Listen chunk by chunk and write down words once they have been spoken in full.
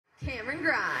Cameron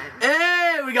Grimes.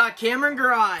 Hey, we got Cameron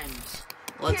Grimes.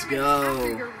 Let's go.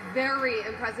 After your very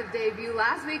impressive debut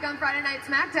last week on Friday Night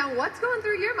Smackdown, what's going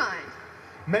through your mind?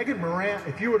 Megan Morant,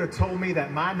 if you would have told me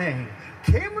that my name,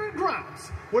 Cameron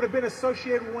Kross, would have been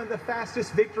associated with one of the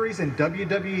fastest victories in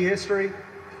WWE history,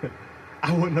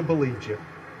 I wouldn't have believed you.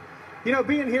 You know,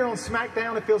 being here on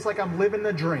Smackdown, it feels like I'm living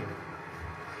the dream.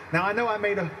 Now, I know I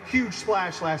made a huge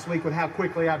splash last week with how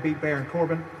quickly I beat Baron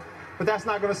Corbin, but that's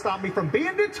not going to stop me from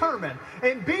being determined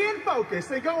and being focused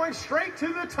and going straight to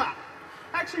the top.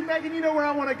 Actually, Megan, you know where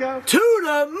I want to go? To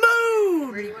the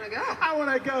moon! Where do you want to go? I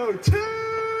want to go to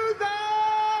the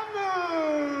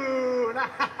moon!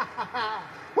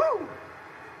 Woo!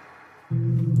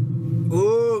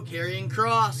 Ooh, Karrion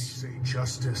Kross. Say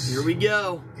justice Here we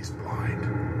go. is blind.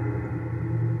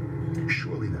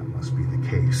 Surely that must be the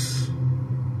case.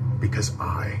 Because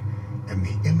I am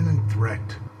the imminent threat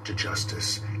to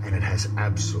justice, and it has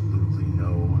absolutely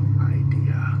no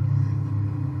idea.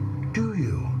 Do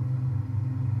you,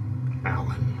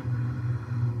 Alan?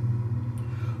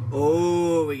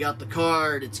 Oh, we got the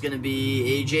card. It's going to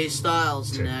be AJ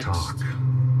Styles Tik next. Tok.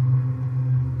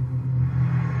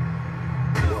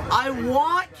 I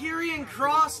want Karrion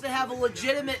Kross to have a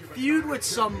legitimate feud with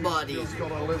somebody.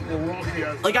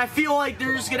 Like, I feel like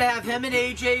they're just going to have him and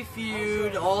AJ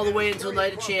feud all the way until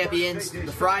Night of Champions. The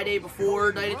Friday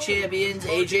before Night of Champions,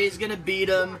 AJ is going to beat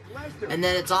him, and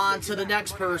then it's on to the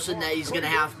next person that he's going to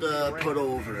have to put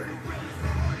over.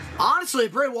 Honestly,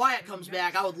 if Bray Wyatt comes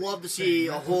back, I would love to see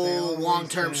a whole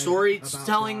long-term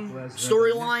storyline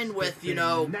with, you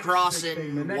know, Kross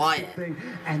and Wyatt.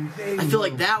 I feel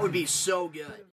like that would be so good.